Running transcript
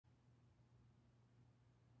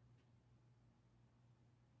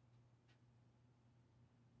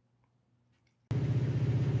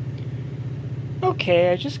Okay,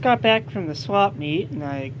 I just got back from the swap meet and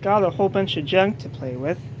I got a whole bunch of junk to play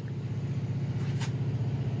with.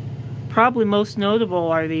 Probably most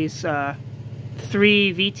notable are these 3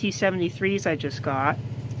 VT73s I just got.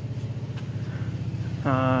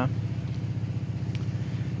 They're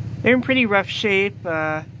in pretty rough shape.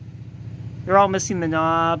 They're all missing the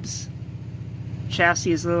knobs.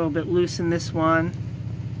 Chassis is a little bit loose in this one.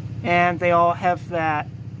 And they all have that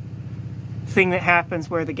thing that happens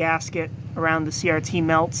where the gasket around the CRT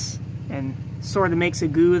melts and sort of makes a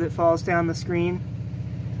goo that falls down the screen.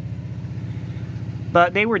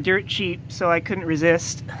 But they were dirt cheap, so I couldn't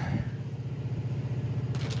resist.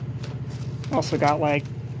 Also got like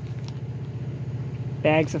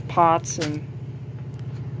bags of pots and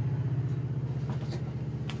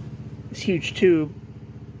this huge tube.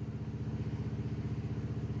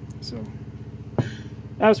 So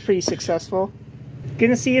that was pretty successful.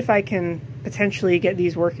 Gonna see if I can potentially get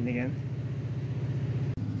these working again.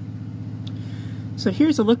 So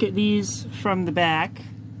here's a look at these from the back.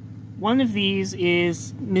 One of these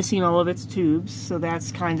is missing all of its tubes, so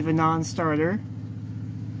that's kind of a non-starter.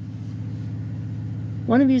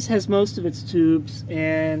 One of these has most of its tubes,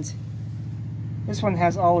 and this one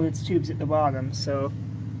has all of its tubes at the bottom, so...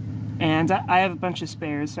 And I have a bunch of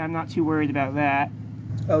spares, so I'm not too worried about that.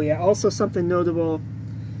 Oh yeah, also something notable,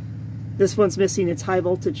 this one's missing its high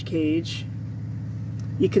voltage cage.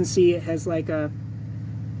 You can see it has like a...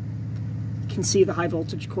 You can see the high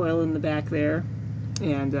voltage coil in the back there.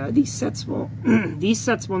 And these sets will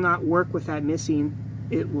not work with that missing.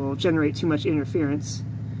 It will generate too much interference.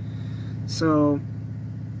 So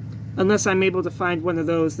unless I'm able to find one of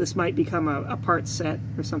those, this might become a part set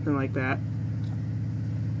or something like that.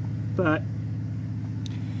 But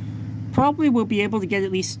probably we'll be able to get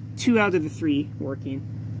at least 2 out of the 3 working.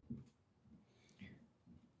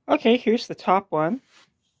 Okay, here's the top one.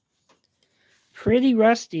 Pretty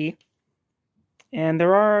rusty. And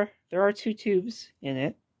there are 2 tubes in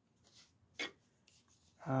it.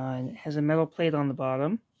 And it has a metal plate on the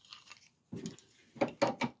bottom.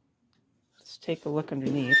 Let's take a look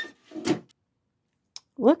underneath.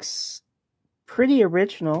 Looks pretty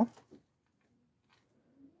original.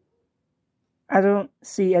 I don't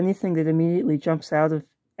see anything that immediately jumps out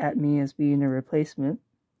at me as being a replacement.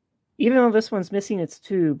 Even though this one's missing its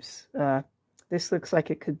tubes, this looks like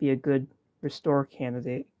it could be a good restore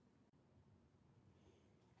candidate.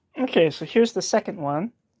 Okay, so here's the second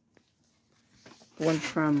one. The one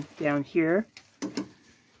from down here.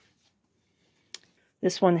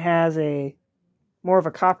 This one has more of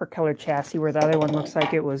a copper colored chassis, where the other one looks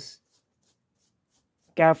like it was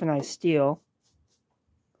galvanized steel.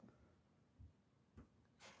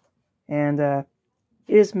 And it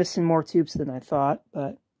is missing more tubes than I thought,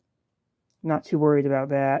 but not too worried about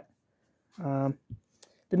that.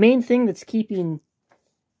 The main thing that's keeping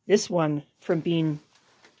this one from being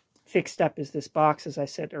fixed up is this box, as I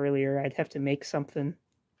said earlier. I'd have to make something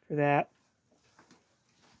for that.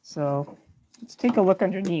 So let's take a look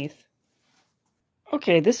underneath.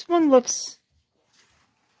 Okay, this one looks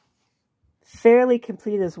fairly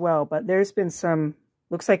complete as well, but there's been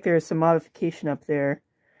looks like there's some modification up there.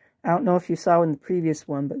 I don't know if you saw in the previous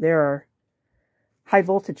one, but there are high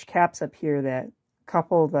voltage caps up here that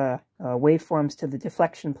couple the waveforms to the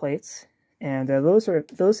deflection plates, and those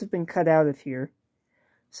have been cut out of here.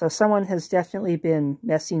 So someone has definitely been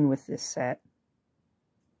messing with this set.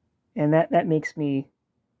 And that makes me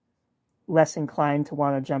less inclined to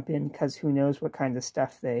want to jump in, because who knows what kind of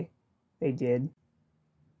stuff they did.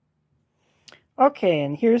 Okay,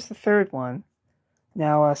 and here's the third one.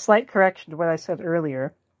 Now, a slight correction to what I said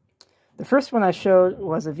earlier. The first one I showed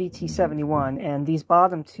was a VT71, and these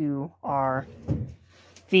bottom 2 are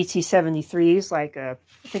VT73s, I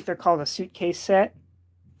think they're called a suitcase set.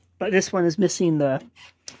 But this one is missing the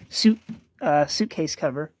suitcase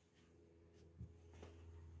cover.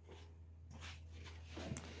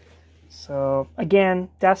 So again,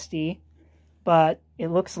 dusty, but it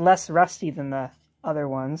looks less rusty than the other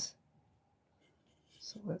ones.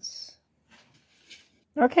 So let's...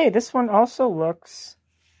 Okay, this one also looks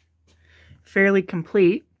fairly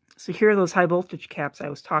complete. So here are those high voltage caps I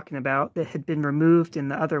was talking about that had been removed in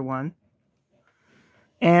the other one.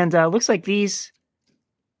 And looks like these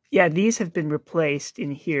have been replaced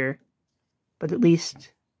in here, but at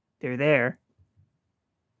least they're there.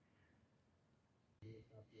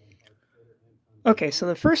 Okay, so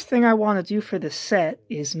the first thing I want to do for this set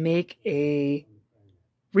is make a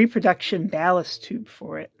reproduction ballast tube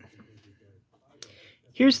for it.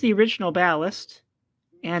 Here's the original ballast,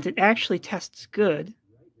 and it actually tests good,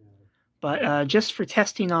 but just for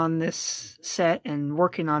testing on this set and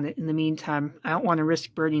working on it in the meantime, I don't want to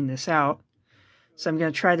risk burning this out. So I'm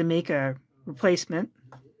going to try to make a replacement.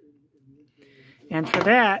 And for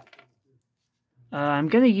that, I'm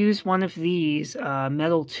going to use one of these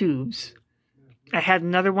metal tubes. I had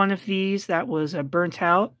another one of these that was burnt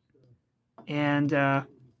out, and I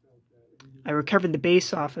recovered the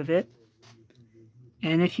base off of it.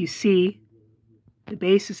 And if you see, the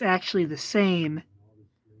base is actually the same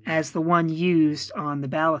as the one used on the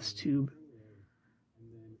ballast tube.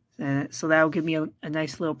 And so that will give me a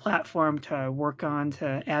nice little platform to work on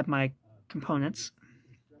to add my components.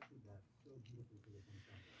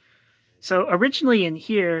 So originally in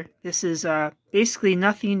here, this is basically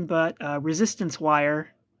nothing but resistance wire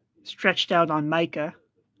stretched out on mica.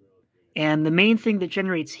 And the main thing that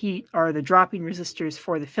generates heat are the dropping resistors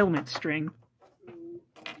for the filament string.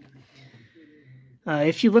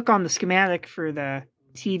 If you look on the schematic for the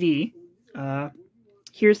TV,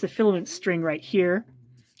 here's the filament string right here.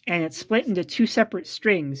 And it's split into two separate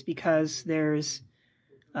strings because there's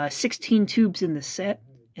 16 tubes in the set.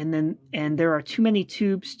 And there are too many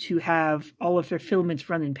tubes to have all of their filaments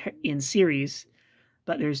run in series,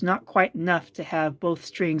 but there's not quite enough to have both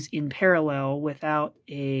strings in parallel without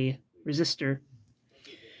a resistor.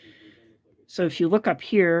 So if you look up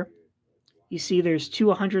here, you see there's two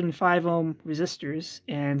 105 ohm resistors,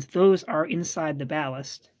 and those are inside the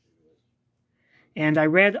ballast. And I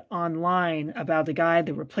read online about a guy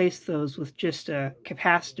that replaced those with just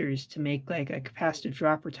capacitors to make like a capacitor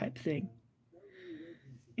dropper type thing.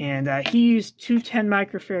 And he used two 10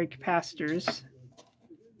 microfarad capacitors.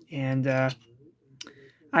 And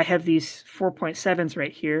I have these 4.7s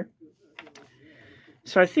right here.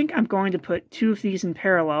 So I think I'm going to put two of these in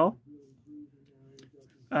parallel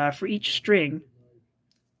for each string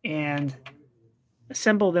and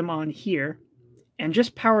assemble them on here. And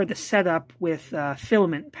just power the setup with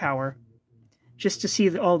filament power, just to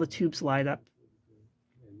see all the tubes light up.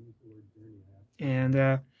 And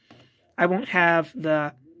I won't have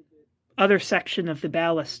the other section of the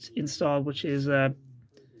ballast installed, which is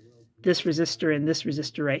this resistor and this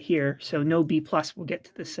resistor right here. So no B+ will get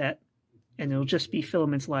to the set, and it'll just be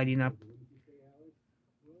filaments lighting up.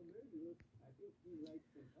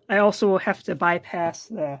 I also will have to bypass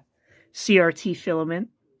the CRT filament,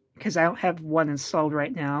 because I don't have one installed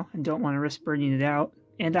right now and don't want to risk burning it out.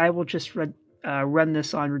 And I will just run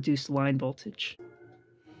this on reduced line voltage.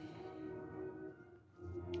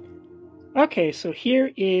 Okay, so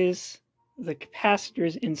here is the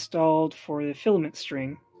capacitors installed for the filament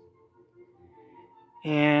string.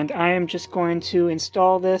 And I am just going to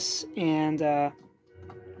install this and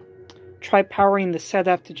try powering the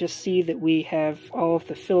setup to just see that we have all of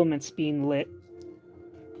the filaments being lit.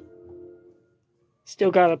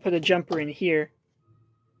 Still gotta put a jumper in here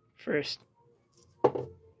first.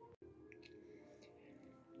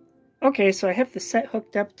 Okay, so I have the set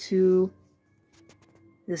hooked up to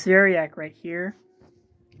this variac right here.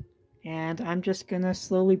 And I'm just gonna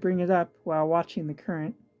slowly bring it up while watching the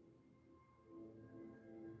current.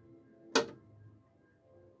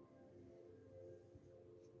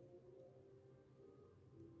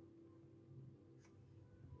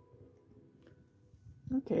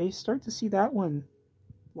 Okay, start to see that one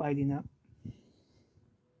lighting up.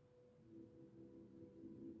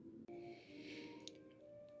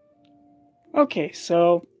 Okay,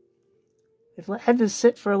 so I've had this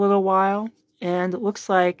sit for a little while, and it looks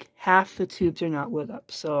like half the tubes are not lit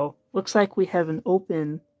up. So looks like we have an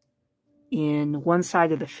open in one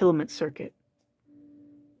side of the filament circuit.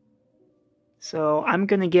 So I'm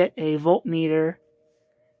going to get a voltmeter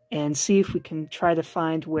and see if we can try to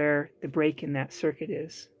find where the break in that circuit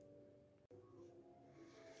is.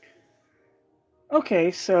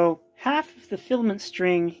 Okay, so half of the filament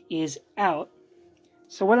string is out.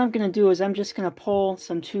 So what I'm going to do is I'm just going to pull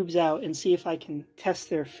some tubes out and see if I can test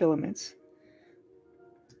their filaments.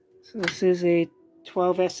 So this is a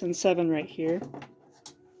 12SN7 right here.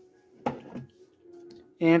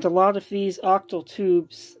 And a lot of these octal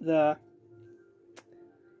tubes,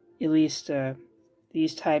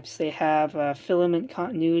 these types, they have filament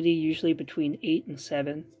continuity usually between 8 and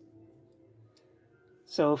 7.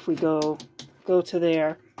 So if we go to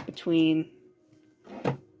there between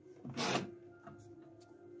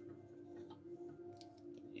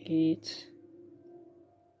 8,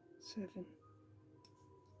 7.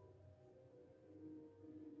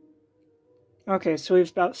 Okay, so we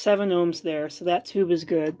have about 7 ohms there, so that tube is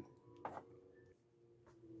good.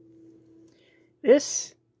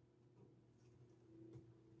 This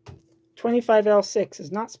 25L6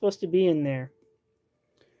 is not supposed to be in there.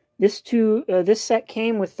 This set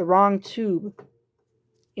came with the wrong tube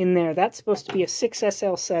in there. That's supposed to be a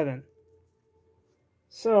 6SL7.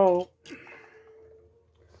 So,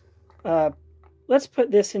 let's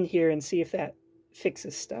put this in here and see if that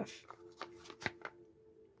fixes stuff.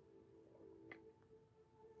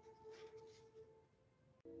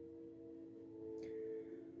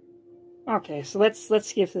 Okay, so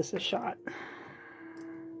let's give this a shot.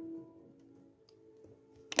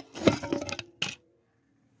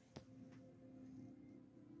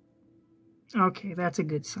 Okay, that's a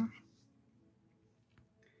good sign.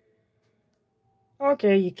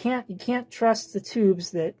 Okay, you can't trust the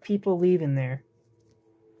tubes that people leave in there.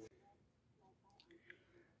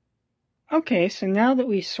 Okay, so now that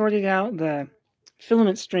we sorted out the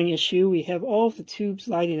filament string issue, we have all of the tubes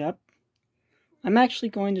lighted up. I'm actually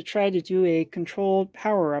going to try to do a controlled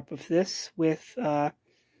power-up of this with the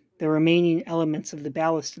remaining elements of the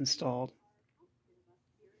ballast installed.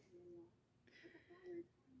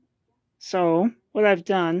 So, what I've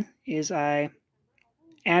done is I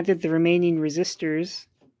added the remaining resistors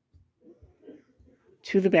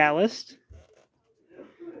to the ballast,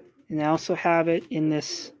 and I also have it in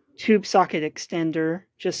this tube socket extender,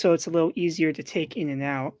 just so it's a little easier to take in and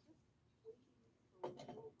out.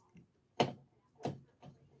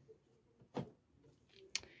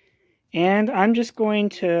 And I'm just going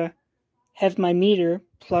to have my meter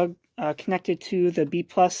connected to the B+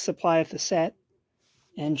 supply of the set,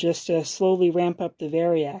 and just slowly ramp up the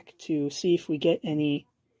variac to see if we get any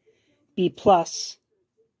B+,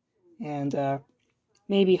 and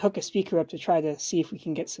maybe hook a speaker up to try to see if we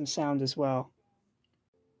can get some sound as well.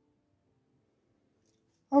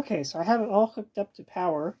 Okay, so I have it all hooked up to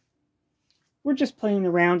power. We're just playing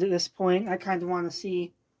around at this point. I kind of want to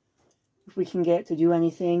see if we can get it to do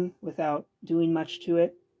anything without doing much to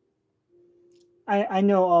it. I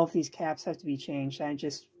know all of these caps have to be changed. I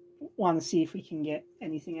just want to see if we can get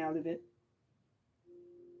anything out of it.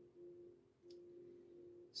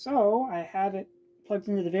 So I have it plugged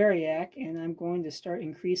into the variac, and I'm going to start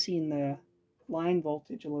increasing the line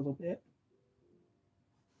voltage a little bit.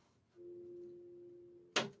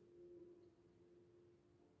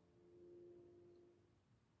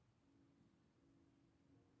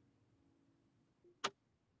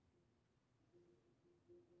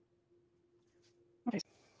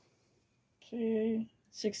 Okay,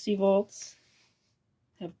 60 volts.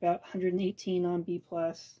 Have about 118 on B+.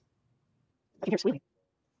 I can hear squealing.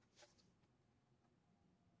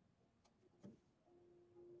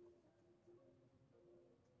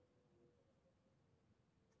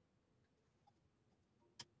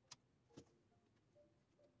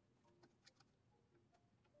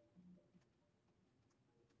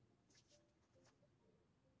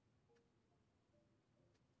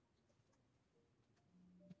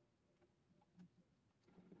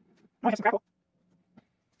 I have some crackle.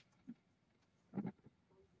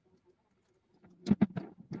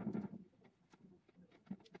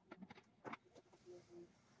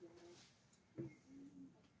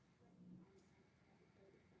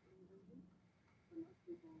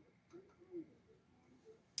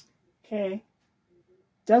 Okay.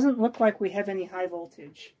 Doesn't look like we have any high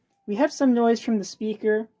voltage. We have some noise from the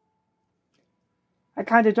speaker. I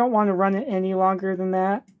kind of don't want to run it any longer than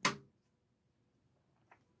that.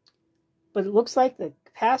 But it looks like the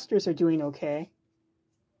capacitors are doing okay.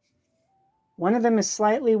 One of them is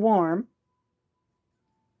slightly warm.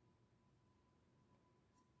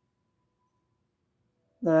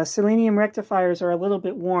 The selenium rectifiers are a little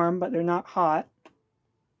bit warm, but they're not hot.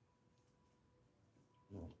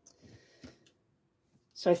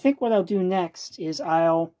 So I think what I'll do next is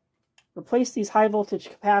I'll replace these high voltage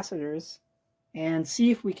capacitors and see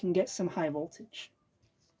if we can get some high voltage.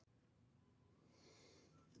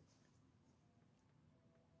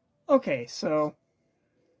 Okay, so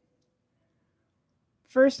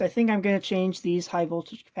first I think I'm going to change these high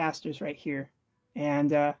voltage capacitors right here.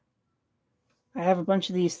 And I have a bunch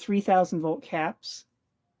of these 3000 volt caps,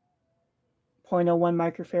 0.01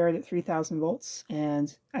 microfarad at 3000 volts,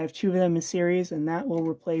 and I have two of them in series, and that will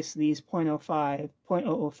replace these 0.05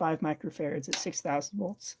 microfarads at 6000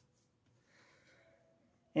 volts.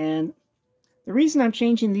 And the reason I'm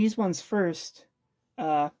changing these ones first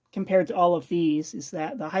compared to all of these is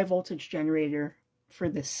that the high voltage generator for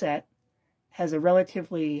this set has a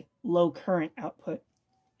relatively low current output,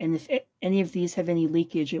 and if any of these have any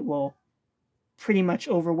leakage, it will pretty much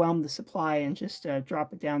overwhelm the supply and just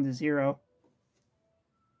drop it down to 0.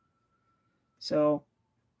 So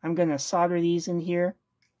I'm going to solder these in here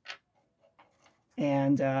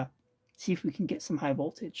and see if we can get some high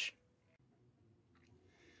voltage.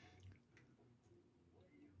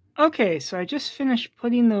 Okay, so I just finished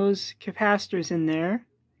putting those capacitors in there,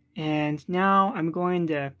 and now I'm going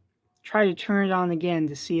to try to turn it on again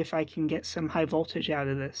to see if I can get some high voltage out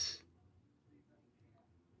of this.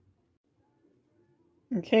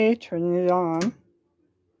 Okay, turning it on.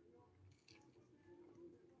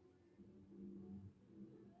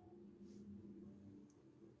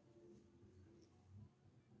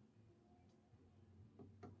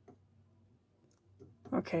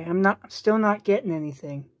 Okay, I'm still not getting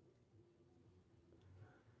anything.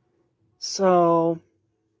 So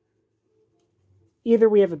either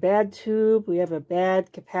we have a bad tube, we have a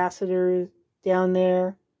bad capacitor down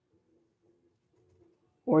there,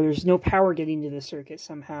 or there's no power getting to the circuit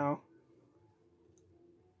somehow.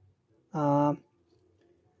 Another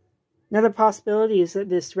possibility is that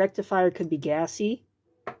this rectifier could be gassy,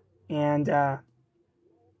 and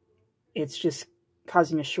it's just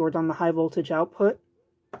causing a short on the high voltage output.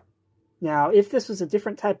 Now, if this was a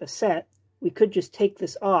different type of set, we could just take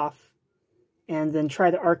this off and then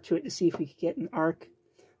try to arc to it to see if we could get an arc.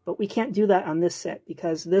 But we can't do that on this set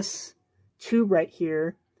because this tube right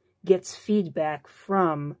here gets feedback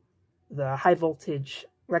from the high voltage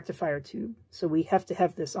rectifier tube. So we have to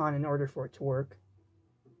have this on in order for it to work.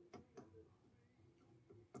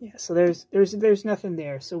 Yeah, so there's nothing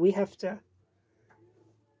there. So we have to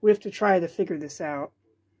try to figure this out.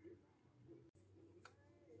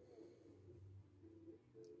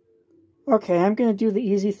 Okay, I'm going to do the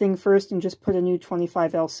easy thing first and just put a new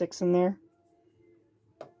 25L6 in there.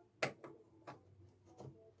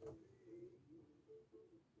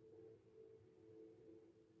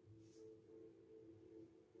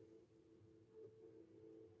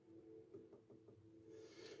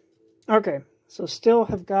 Okay, so still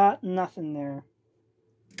have got nothing there.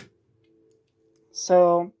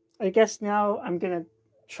 So I guess now I'm going to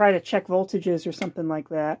try to check voltages or something like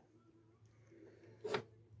that.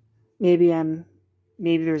 Maybe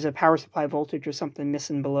there's a power supply voltage or something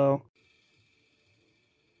missing below.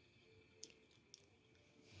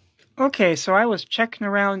 Okay, so I was checking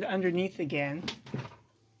around underneath again,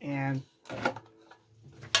 and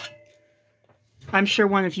I'm sure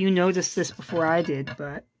one of you noticed this before I did,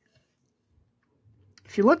 but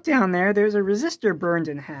if you look down there, there's a resistor burned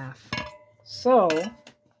in half. So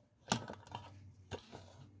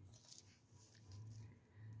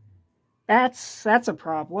that's a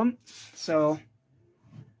problem. So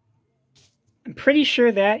I'm pretty sure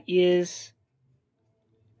that is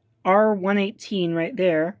R118 right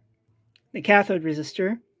there, the cathode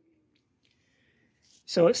resistor.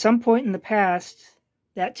 So at some point in the past,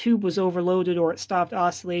 that tube was overloaded or it stopped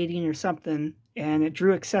oscillating or something, and it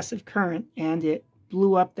drew excessive current, and it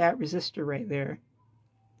blew up that resistor right there.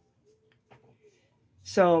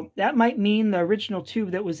 So that might mean the original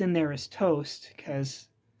tube that was in there is toast, because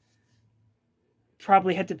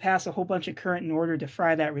probably had to pass a whole bunch of current in order to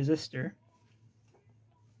fry that resistor.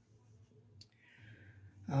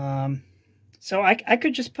 So I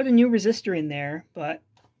could just put a new resistor in there, but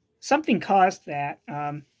something caused that.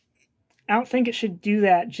 I don't think it should do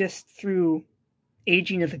that just through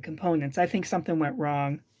aging of the components. I think something went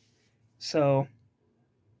wrong. So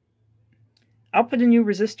I'll put a new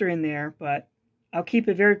resistor in there, but I'll keep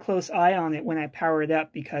a very close eye on it when I power it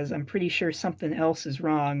up, because I'm pretty sure something else is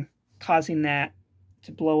wrong, causing that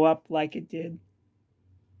to blow up like it did.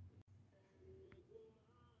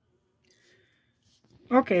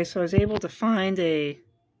 Okay, so I was able to find a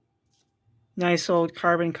nice old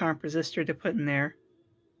carbon comp resistor to put in there.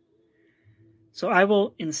 So I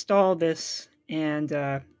will install this and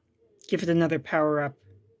give it another power up.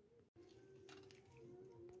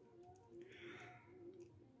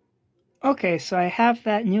 Okay, so I have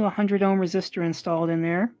that new 100 ohm resistor installed in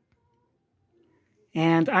there.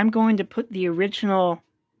 And I'm going to put the original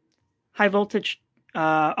high voltage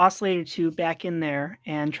oscillator tube back in there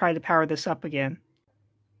and try to power this up again.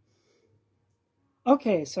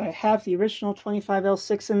 Okay, so I have the original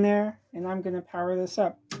 25L6 in there, and I'm going to power this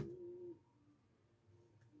up.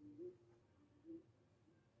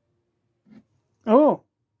 Oh,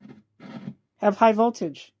 have high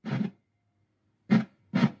voltage.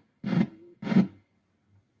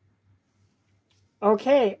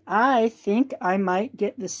 Okay, I think I might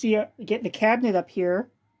get the cabinet up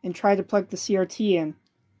here and try to plug the CRT in.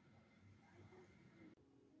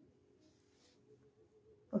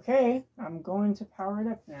 Okay, I'm going to power it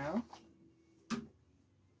up now.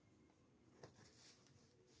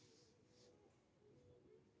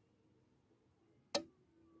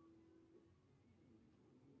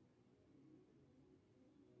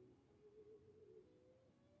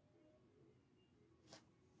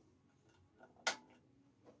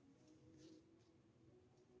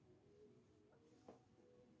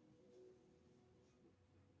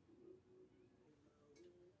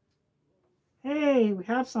 Hey, we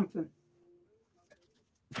have something.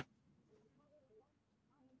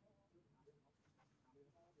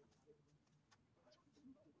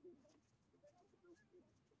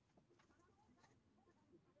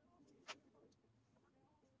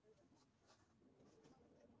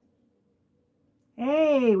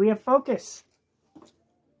 Hey, we have focus. Looks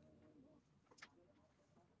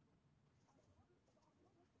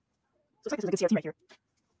like this is a good CRT right here.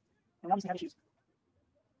 And we obviously have issues.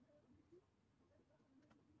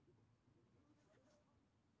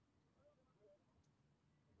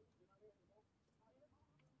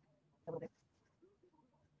 A little bit.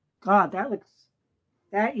 God,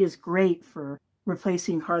 that is great for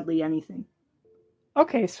replacing hardly anything.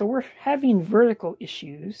 Okay, so we're having vertical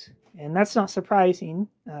issues, and that's not surprising.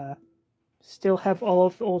 Still have all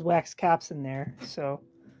of the old wax caps in there, so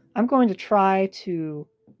I'm going to try to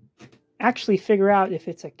actually figure out if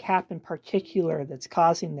it's a cap in particular that's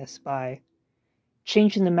causing this by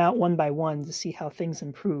changing them out one by one to see how things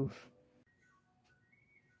improve.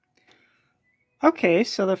 Okay,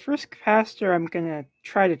 so the first capacitor I'm going to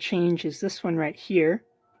try to change is this one right here.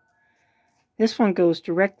 This one goes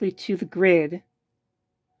directly to the grid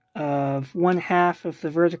of 1/2 of the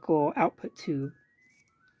vertical output tube.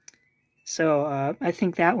 So I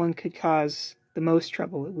think that one could cause the most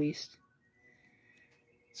trouble at least.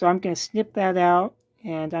 So I'm going to snip that out,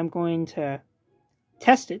 and I'm going to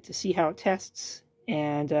test it to see how it tests.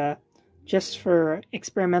 And just for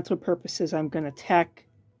experimental purposes, I'm going to tack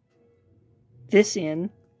this in.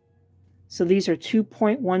 So these are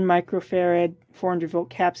 2.1 microfarad 400 volt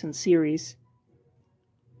caps in series.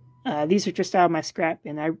 These are just out of my scrap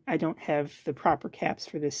bin. I don't have the proper caps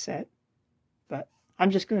for this set. But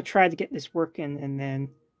I'm just going to try to get this working, and then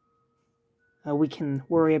we can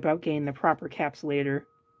worry about getting the proper caps later.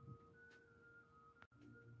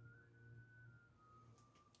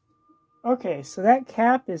 Okay, so that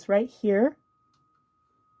cap is right here.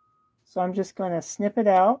 So I'm just going to snip it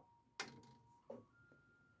out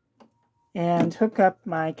and hook up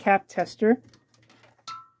my cap tester.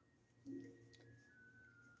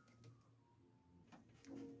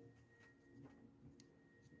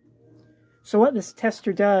 So what this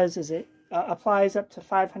tester does is it applies up to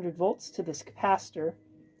 500 volts to this capacitor,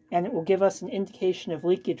 and it will give us an indication of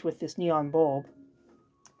leakage with this neon bulb.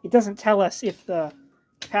 It doesn't tell us if the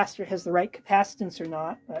capacitor has the right capacitance or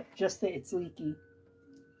not, but just that it's leaky.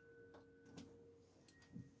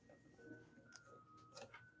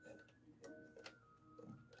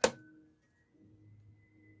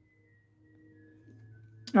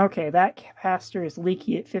 Okay, that capacitor is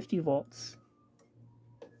leaky at 50 volts.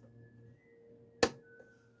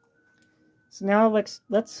 So now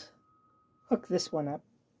let's hook this one up.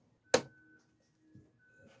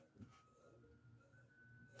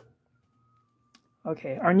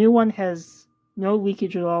 Okay, our new one has no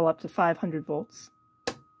leakage at all up to 500 volts.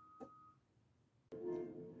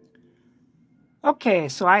 Okay,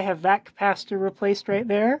 so I have that capacitor replaced right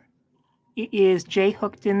there. It is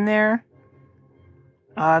J-hooked in there.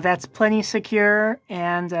 That's plenty secure,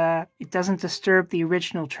 and it doesn't disturb the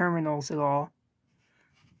original terminals at all.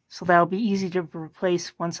 So that'll be easy to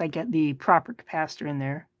replace once I get the proper capacitor in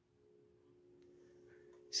there.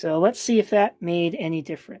 So let's see if that made any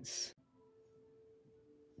difference.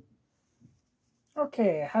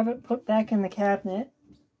 Okay, I have it put back in the cabinet.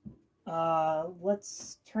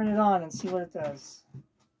 Let's turn it on and see what it does.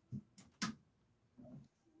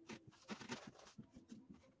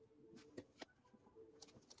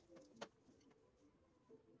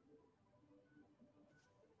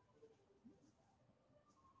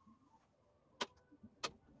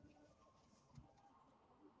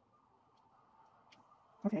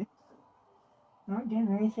 Okay. Not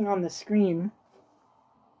getting anything on the screen.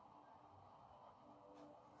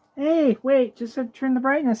 Hey, wait, just said turn the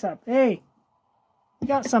brightness up. Hey, you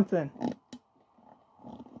got something.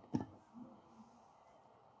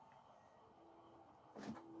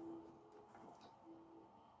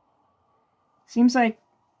 Seems like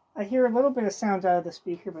I hear a little bit of sound out of the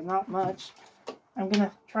speaker, but not much. I'm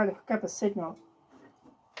gonna try to hook up a signal.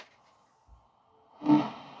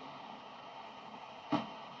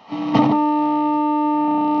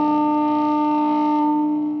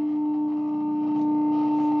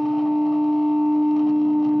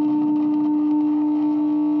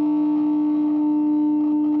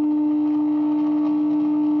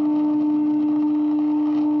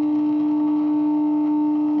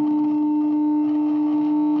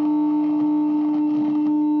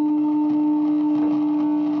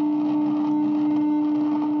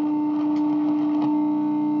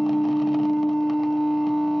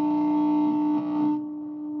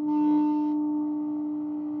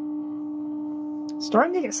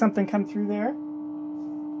 Starting to get something come through there.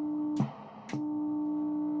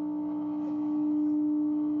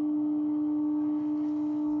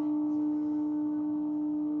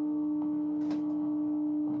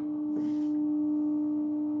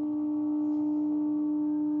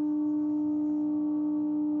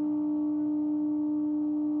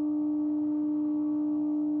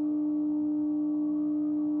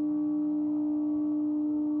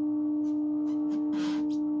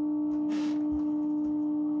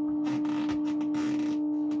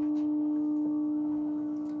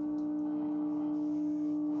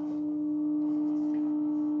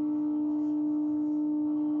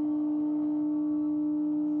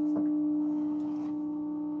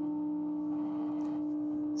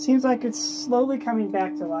 Seems like it's slowly coming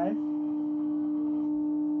back to life.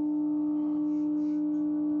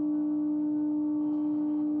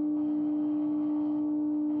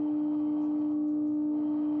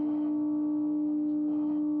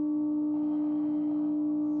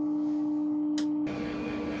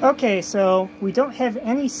 Okay, so we don't have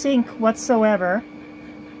any sync whatsoever.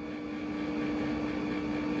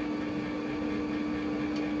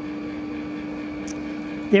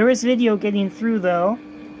 There is video getting through though,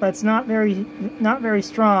 but it's not very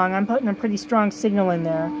strong. I'm putting a pretty strong signal in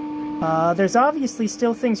there. There's obviously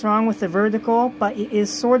still things wrong with the vertical, but it is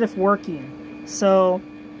sort of working. So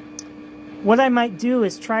what I might do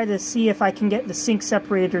is try to see if I can get the sync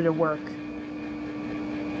separator to work.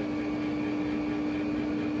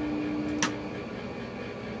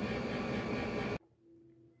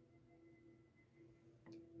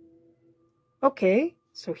 Okay,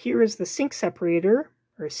 so here is the sync separator,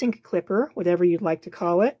 or sync clipper, whatever you'd like to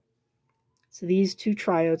call it. So these two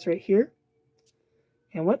triodes right here.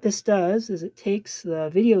 And what this does is it takes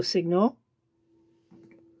the video signal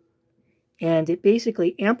and it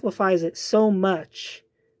basically amplifies it so much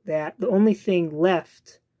that the only thing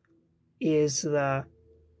left is the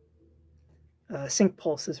sync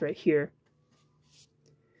pulses right here.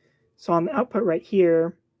 So on the output right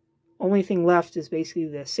here, only thing left is basically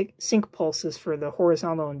the sync pulses for the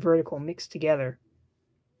horizontal and vertical mixed together.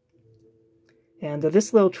 And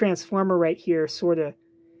this little transformer right here sort of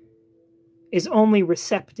is only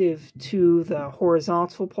receptive to the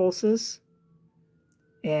horizontal pulses.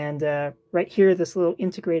 And right here, this little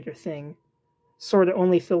integrator thing sort of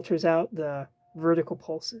only filters out the vertical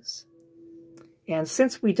pulses. And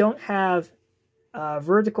since we don't have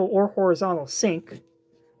vertical or horizontal sync,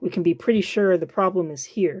 we can be pretty sure the problem is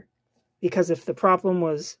here. Because if the problem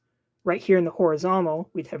was right here in the horizontal,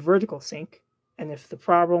 we'd have vertical sync. And if the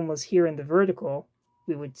problem was here in the vertical,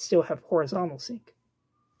 we would still have horizontal sync.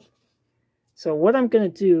 So what I'm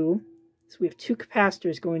going to do is we have two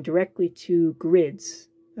capacitors going directly to grids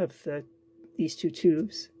of these two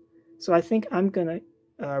tubes. So I think I'm going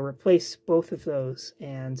to replace both of those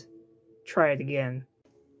and try it again.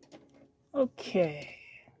 Okay.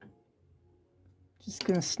 Just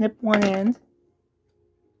going to snip one end.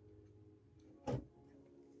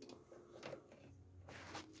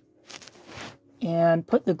 And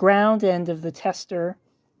put the ground end of the tester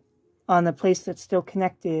on the place that's still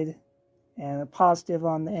connected and the positive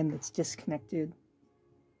on the end that's disconnected.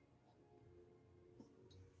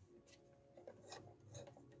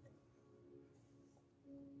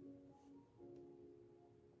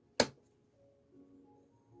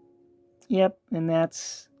 Yep, and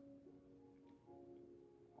that's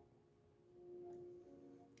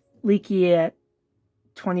leaky at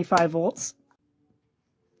 25 volts.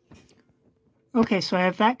 Okay, so I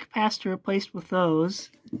have that capacitor replaced with those.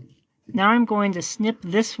 Now I'm going to snip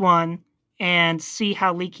this one and see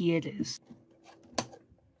how leaky it is.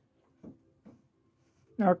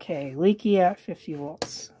 Okay, leaky at 50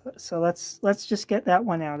 volts. So let's just get that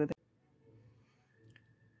one out of there.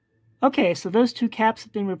 Okay, so those two caps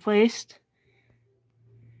have been replaced.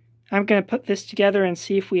 I'm going to put this together and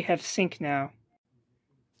see if we have sync now.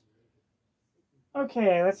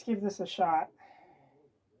 Okay, let's give this a shot.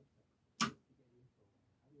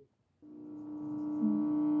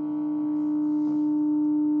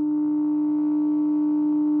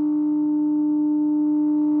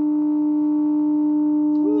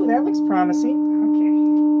 Ooh, that looks promising.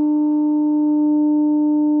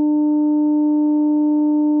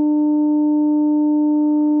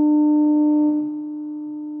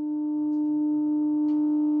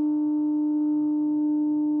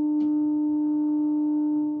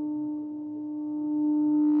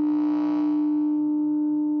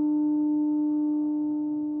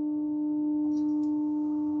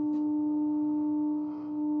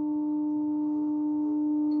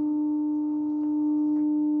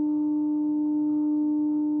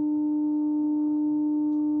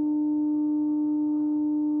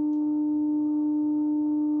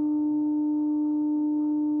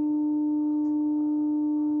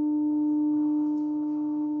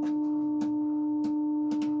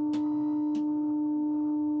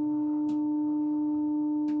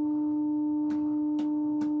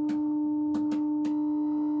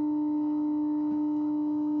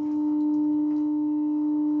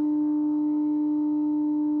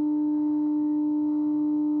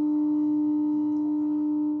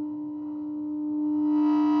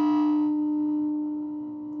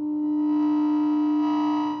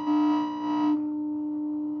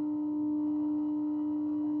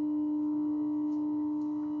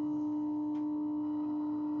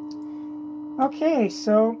 Okay,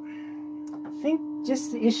 so think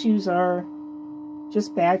just the issues are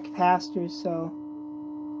just bad capacitors, so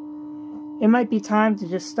it might be time to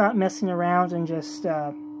just stop messing around and just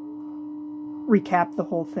recap the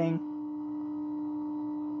whole thing.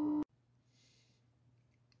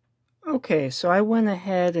 Okay, so I went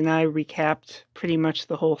ahead and I recapped pretty much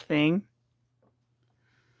the whole thing.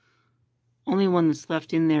 Only one that's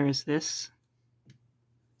left in there is this.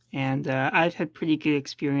 And I've had pretty good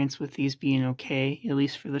experience with these being okay, at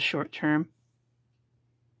least for the short term.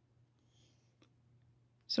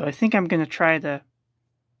 So I think I'm going to try to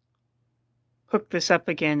hook this up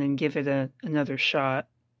again and give it another shot.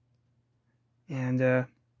 And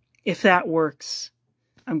if that works,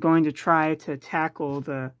 I'm going to try to tackle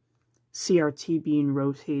the CRT being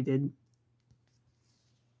rotated.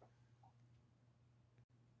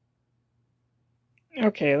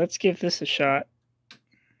 Okay, let's give this a shot.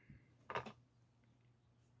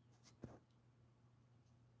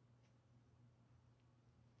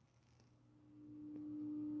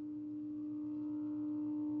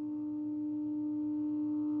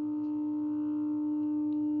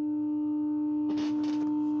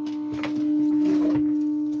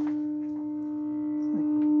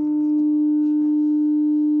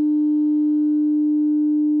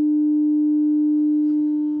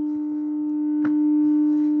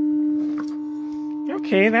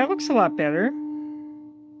 Okay, that looks a lot better.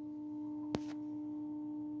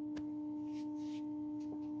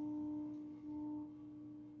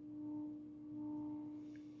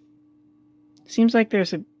 Seems like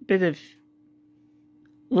there's a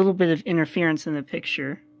little bit of interference in the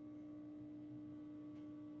picture.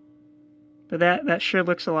 But that sure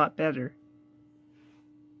looks a lot better.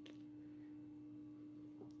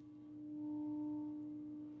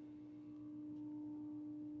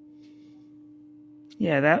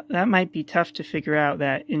 Yeah, that might be tough to figure out,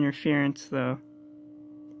 that interference, though.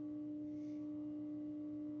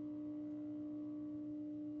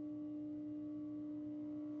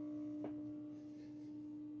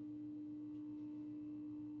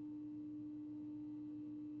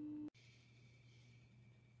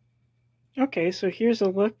 Okay, so here's a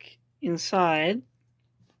look inside.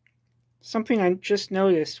 Something I just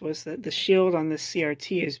noticed was that the shield on this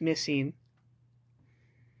CRT is missing.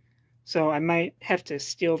 So I might have to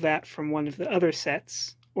steal that from one of the other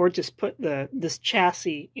sets, or just put this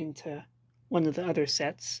chassis into one of the other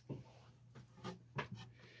sets.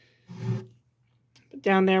 But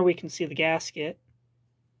down there we can see the gasket.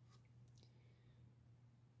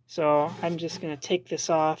 So I'm just going to take this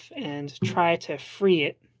off and try to free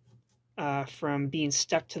it from being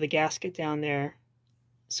stuck to the gasket down there,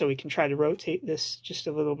 so we can try to rotate this just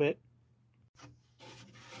a little bit.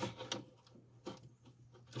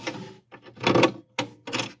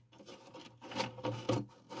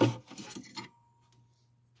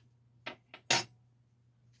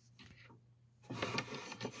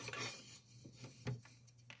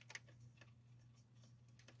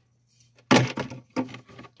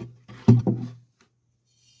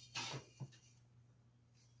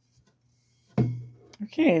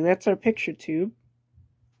 Okay, that's our picture tube.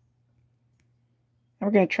 Now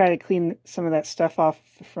we're going to try to clean some of that stuff off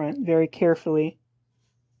the front very carefully.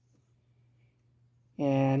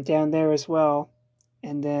 And down there as well.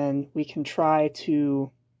 And then we can try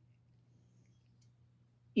to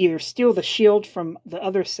either steal the shield from the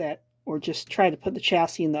other set, or just try to put the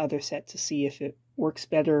chassis in the other set to see if it works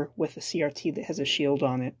better with a CRT that has a shield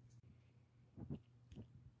on it.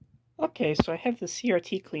 Okay, so I have the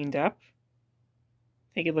CRT cleaned up.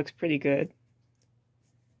 I think it looks pretty good.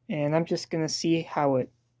 And I'm just going to see how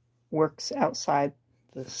it works outside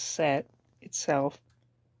the set itself.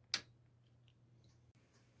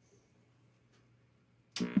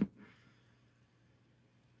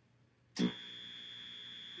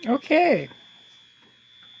 Okay.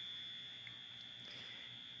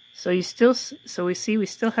 So we see we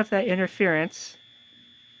still have that interference.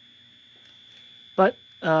 But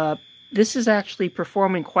this is actually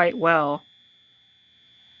performing quite well.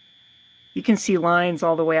 You can see lines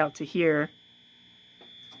all the way out to here.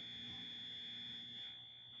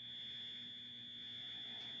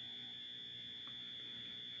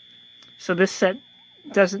 So this set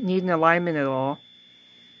doesn't need an alignment at all.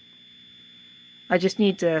 I just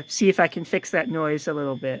need to see if I can fix that noise a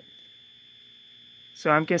little bit.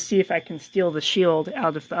 So I'm going to see if I can steal the shield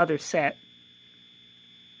out of the other set.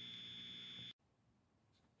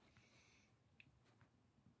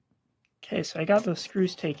 Okay, so I got those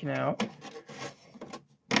screws taken out.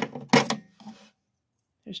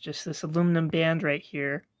 There's just this aluminum band right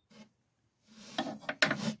here.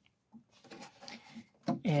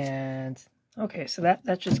 And okay, so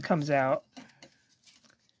that just comes out.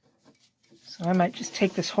 So I might just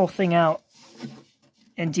take this whole thing out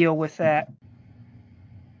and deal with that.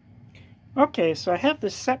 Okay, so I have the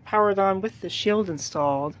set powered on with the shield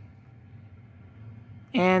installed,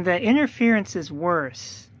 and the interference is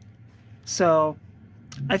worse. So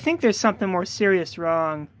I think there's something more serious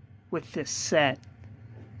wrong with this set.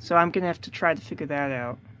 So I'm going to have to try to figure that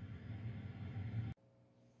out.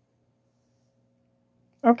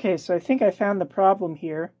 Okay, so I think I found the problem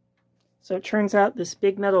here. So it turns out this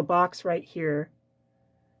big metal box right here,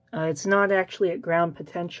 it's not actually at ground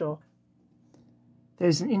potential.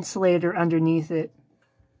 There's an insulator underneath it.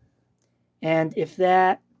 And if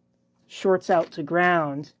that shorts out to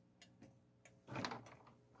ground,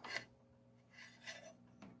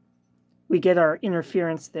 we get our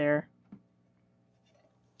interference there.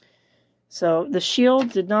 So the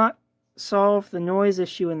shield did not solve the noise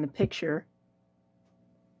issue in the picture.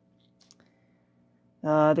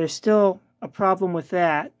 There's still a problem with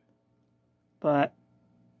that, but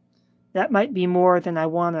that might be more than I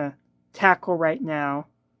want to tackle right now.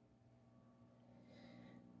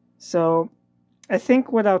 So I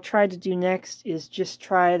think what I'll try to do next is just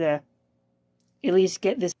try to at least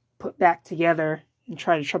get this put back together and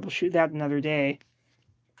try to troubleshoot that another day.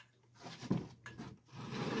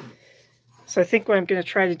 So I think what I'm going to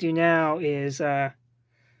try to do now is try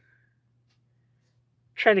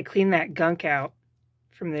to clean that gunk out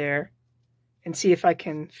from there and see if I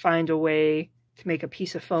can find a way to make a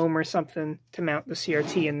piece of foam or something to mount the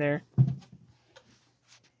CRT in there.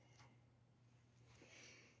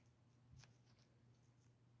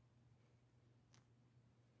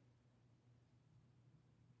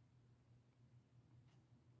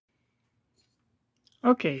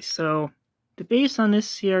 Okay, so the base on this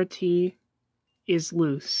CRT is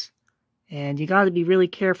loose, and you got to be really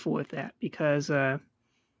careful with that because if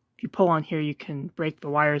you pull on here you can break the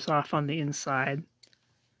wires off on the inside.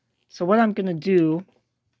 So what I'm going to do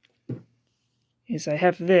is I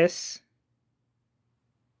have this,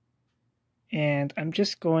 and I'm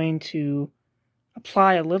just going to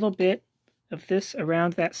apply a little bit of this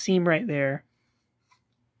around that seam right there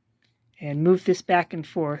and move this back and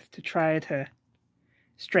forth to try to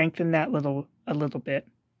strengthen that a little bit.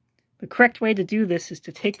 The correct way to do this is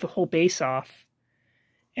to take the whole base off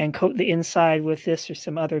and coat the inside with this or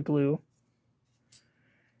some other glue.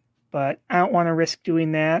 But I don't want to risk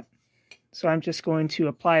doing that, so I'm just going to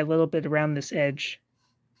apply a little bit around this edge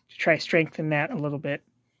to try to strengthen that a little bit.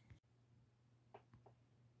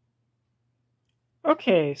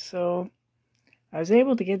 Okay, so I was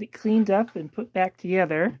able to get it cleaned up and put back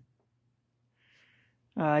together.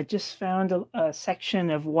 I just found a section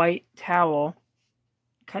of white towel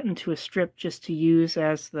cut into a strip just to use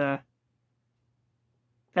as the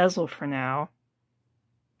bezel for now.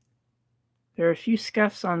 There are a few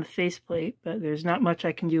scuffs on the faceplate, but there's not much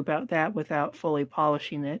I can do about that without fully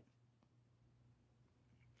polishing it.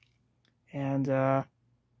 And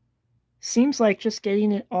seems like just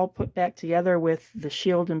getting it all put back together with the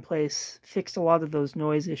shield in place fixed a lot of those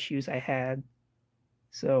noise issues I had.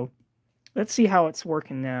 So let's see how it's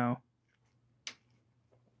working now.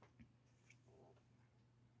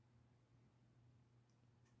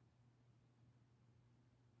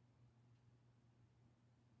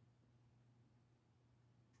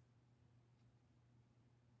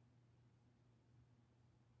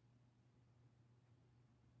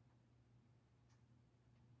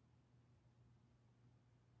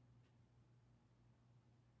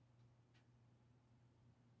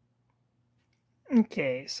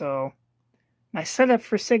 Okay, so my setup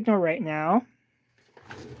for signal right now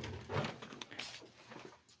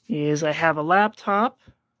is I have a laptop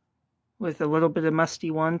with a little bit of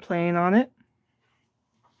Musty One playing on it.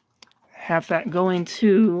 I have that going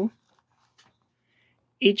to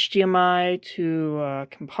HDMI to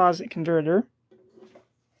composite converter.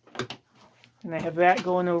 And I have that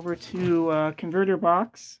going over to converter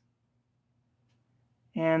box.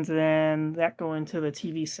 And then that going to the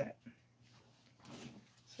TV set.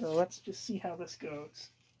 So let's just see how this goes.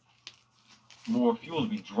 More fuel to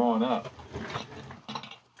be drawn up.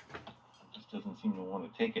 Just doesn't seem to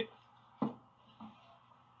want to take it. I'm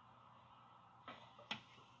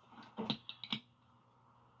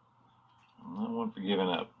not one for giving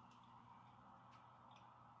up.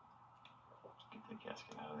 Let's get the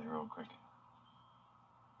gasket out of there real quick.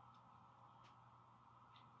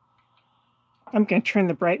 I'm going to turn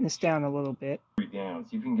the brightness down a little bit. Down.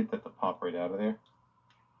 See if you can get that to pop right out of there.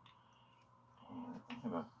 I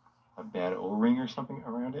have a bad O-ring or something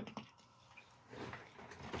around it.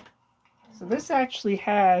 So this actually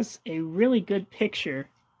has a really good picture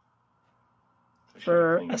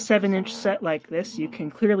For a 7-inch set like this, you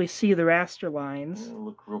can clearly see the raster lines.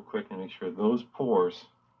 Look real quick and make sure those pores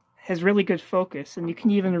has really good focus, and you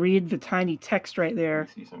can even read the tiny text right there.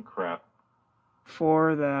 See some crap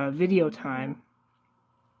for the video time.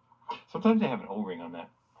 Sometimes they have an O-ring on that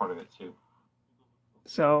part of it too.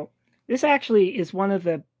 So this actually is one of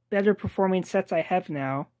the better performing sets I have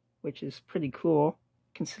now, which is pretty cool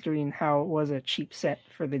considering how it was a cheap set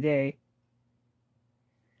for the day.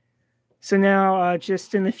 So now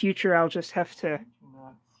just in the future I'll just have to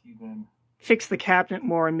fix the cabinet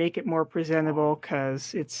more and make it more presentable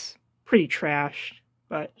because it's pretty trashed,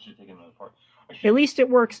 but at least it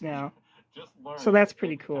works now. So that's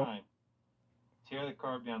pretty cool. Tear the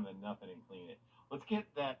carb down to nothing and clean it. Let's get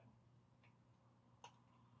that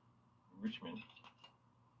Richmond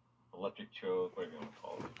electric choke, whatever you want to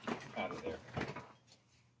call it, out of there.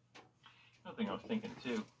 Another thing I was thinking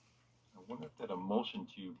too, I wonder if that emulsion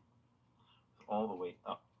tube is all the way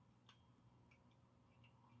up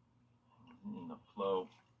in the flow.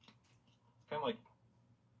 It's kind of like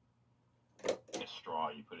a straw.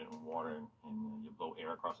 You put it in water and you blow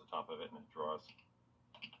air across the top of it and it draws.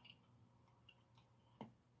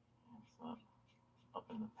 It's not up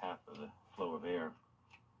in the path of the flow of air.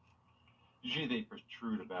 Usually they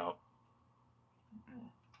protrude about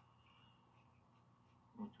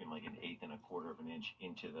between like 1/8 and 1/4 of an inch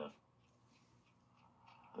into the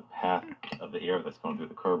path of the air that's going through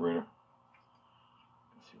the carburetor.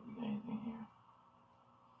 Let's see if we got anything here.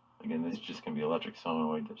 Again, this is just going to be electric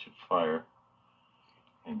solenoid that should fire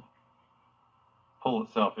and pull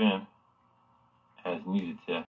itself in as needed to